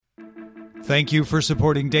Thank you for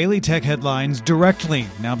supporting Daily Tech Headlines directly.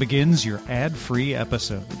 Now begins your ad-free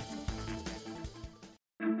episode.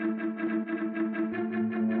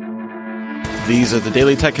 These are the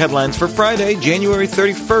Daily Tech Headlines for Friday, January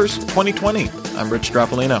 31st, 2020. I'm Rich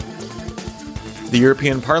Straffolino. The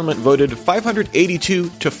European Parliament voted 582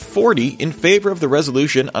 to 40 in favor of the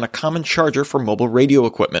resolution on a common charger for mobile radio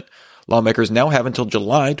equipment. Lawmakers now have until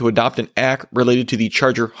July to adopt an act related to the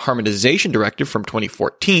Charger Harmonization Directive from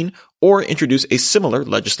 2014 or introduce a similar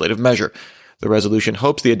legislative measure. The resolution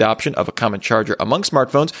hopes the adoption of a common charger among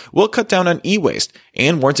smartphones will cut down on e-waste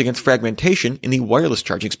and warns against fragmentation in the wireless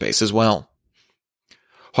charging space as well.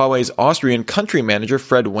 Huawei's Austrian country manager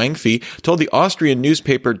Fred Wangfi told the Austrian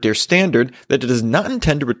newspaper Der Standard that it does not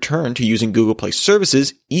intend to return to using Google Play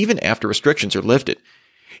services even after restrictions are lifted.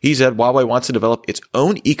 He said Huawei wants to develop its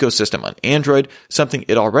own ecosystem on Android, something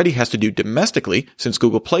it already has to do domestically since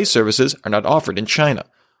Google Play services are not offered in China.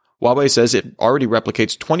 Huawei says it already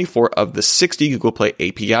replicates 24 of the 60 Google Play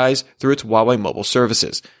APIs through its Huawei mobile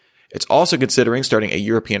services. It's also considering starting a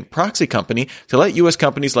European proxy company to let U.S.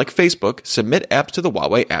 companies like Facebook submit apps to the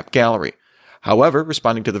Huawei App Gallery. However,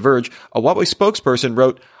 responding to The Verge, a Huawei spokesperson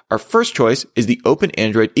wrote, "Our first choice is the open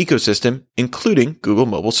Android ecosystem, including Google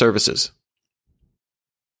mobile services."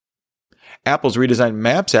 Apple's redesigned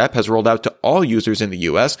Maps app has rolled out to all users in the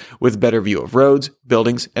U.S. with better view of roads,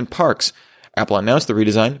 buildings, and parks. Apple announced the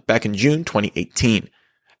redesign back in June 2018.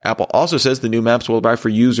 Apple also says the new maps will arrive for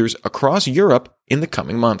users across Europe in the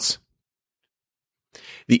coming months.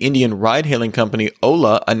 The Indian ride-hailing company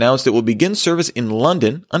Ola announced it will begin service in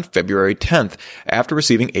London on February 10th after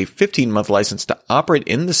receiving a 15-month license to operate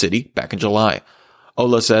in the city back in July.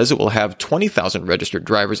 Ola says it will have 20,000 registered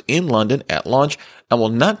drivers in London at launch and will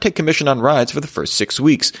not take commission on rides for the first 6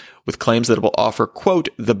 weeks, with claims that it will offer, quote,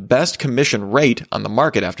 the best commission rate on the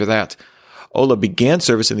market after that. Ola began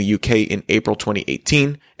service in the UK in April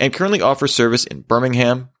 2018 and currently offers service in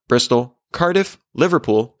Birmingham, Bristol, Cardiff,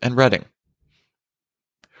 Liverpool, and Reading.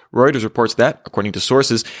 Reuters reports that, according to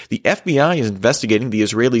sources, the FBI is investigating the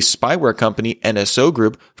Israeli spyware company NSO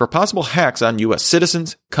Group for possible hacks on U.S.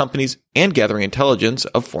 citizens, companies, and gathering intelligence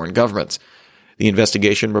of foreign governments. The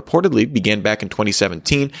investigation reportedly began back in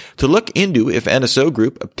 2017 to look into if NSO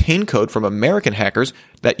Group obtained code from American hackers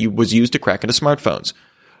that was used to crack into smartphones.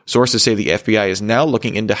 Sources say the FBI is now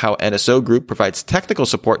looking into how NSO Group provides technical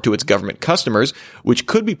support to its government customers, which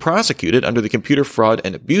could be prosecuted under the Computer Fraud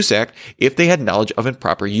and Abuse Act if they had knowledge of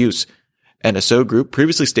improper use. NSO Group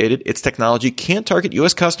previously stated its technology can't target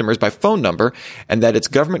U.S. customers by phone number and that its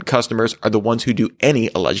government customers are the ones who do any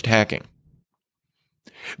alleged hacking.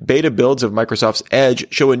 Beta builds of Microsoft's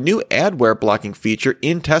Edge show a new adware blocking feature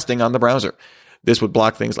in testing on the browser. This would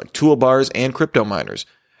block things like toolbars and crypto miners.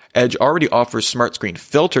 Edge already offers Smart Screen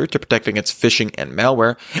Filter to protect against phishing and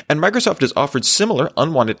malware, and Microsoft has offered similar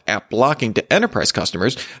unwanted app blocking to enterprise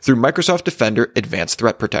customers through Microsoft Defender Advanced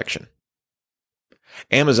Threat Protection.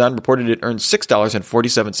 Amazon reported it earned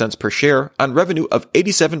 $6.47 per share on revenue of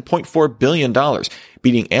 $87.4 billion,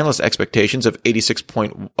 beating analyst expectations of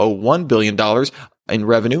 $86.01 billion in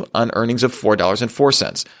revenue on earnings of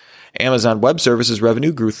 $4.04. Amazon Web Services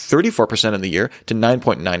revenue grew 34% in the year to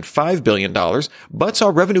 $9.95 billion, but saw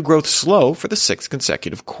revenue growth slow for the sixth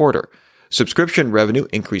consecutive quarter. Subscription revenue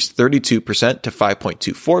increased 32% to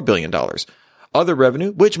 $5.24 billion. Other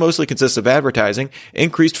revenue, which mostly consists of advertising,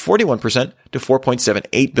 increased 41% to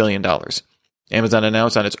 $4.78 billion. Amazon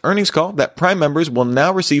announced on its earnings call that Prime members will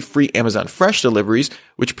now receive free Amazon Fresh deliveries,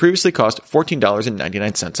 which previously cost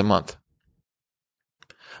 $14.99 a month.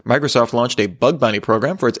 Microsoft launched a bug bounty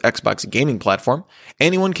program for its Xbox gaming platform.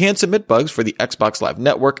 Anyone can submit bugs for the Xbox Live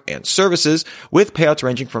Network and services, with payouts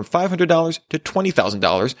ranging from $500 to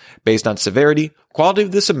 $20,000 based on severity, quality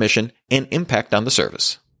of the submission, and impact on the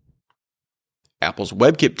service. Apple's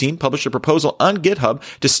WebKit team published a proposal on GitHub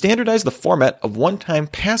to standardize the format of one-time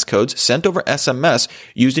passcodes sent over SMS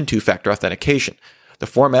used in two-factor authentication. The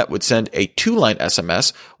format would send a two-line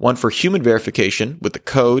SMS, one for human verification with the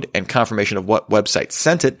code and confirmation of what website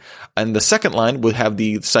sent it, and the second line would have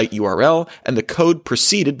the site URL and the code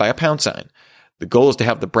preceded by a pound sign. The goal is to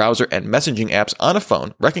have the browser and messaging apps on a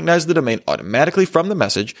phone recognize the domain automatically from the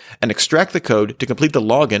message and extract the code to complete the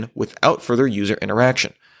login without further user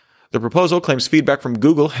interaction. The proposal claims feedback from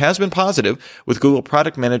Google has been positive, with Google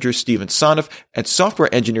product manager Steven Sonoff and software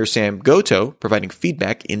engineer Sam Goto providing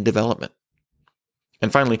feedback in development.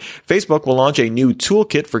 And finally, Facebook will launch a new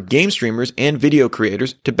toolkit for game streamers and video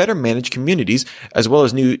creators to better manage communities, as well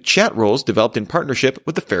as new chat roles developed in partnership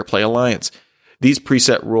with the Fair Play Alliance. These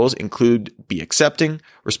preset rules include be accepting,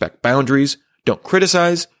 respect boundaries, don't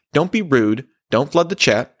criticize, don't be rude, don't flood the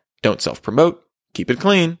chat, don't self-promote, keep it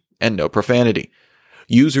clean, and no profanity.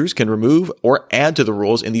 Users can remove or add to the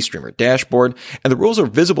rules in the streamer dashboard, and the rules are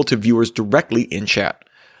visible to viewers directly in chat.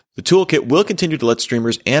 The toolkit will continue to let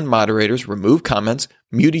streamers and moderators remove comments,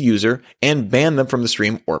 mute a user, and ban them from the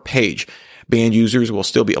stream or page. Banned users will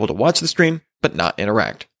still be able to watch the stream, but not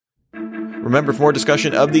interact. Remember, for more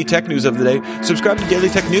discussion of the tech news of the day, subscribe to Daily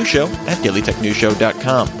Tech News Show at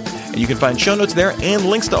dailytechnewsshow.com. And you can find show notes there and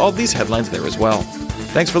links to all these headlines there as well.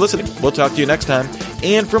 Thanks for listening. We'll talk to you next time.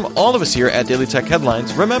 And from all of us here at Daily Tech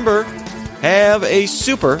Headlines, remember, have a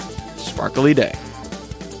super sparkly day.